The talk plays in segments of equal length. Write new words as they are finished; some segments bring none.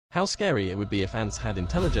How scary it would be if ants had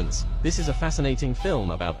intelligence. This is a fascinating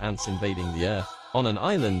film about ants invading the Earth. On an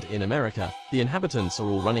island in America, the inhabitants are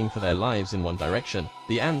all running for their lives in one direction.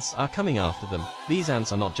 The ants are coming after them. These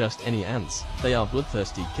ants are not just any ants. They are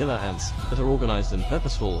bloodthirsty killer ants that are organized and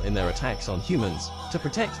purposeful in their attacks on humans. To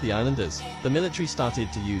protect the islanders, the military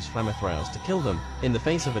started to use flamethrowers to kill them. In the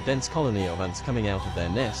face of a dense colony of ants coming out of their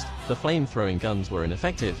nest, the flame-throwing guns were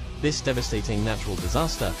ineffective. This devastating natural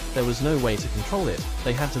disaster, there was no way to control it.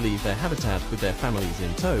 They had to leave their habitat with their families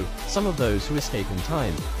in tow. Some of those who escape in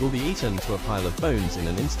time will be eaten to a pile of bones in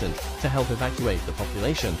an instant. To help evacuate the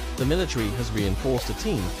population, the military has reinforced a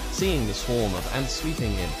team. Seeing the swarm of ants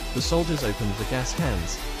sweeping in, the soldiers opened the gas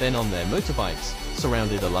cans. Then on their motorbikes,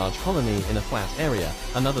 surrounded a large colony in a flat area.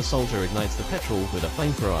 Another soldier ignites the petrol with a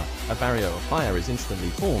flamethrower. A barrier of fire is instantly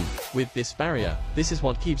formed. With this barrier, this is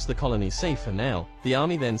what keeps the colony safe for now. The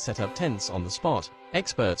army then set up tents on the spot.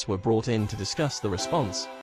 Experts were brought in to discuss the response.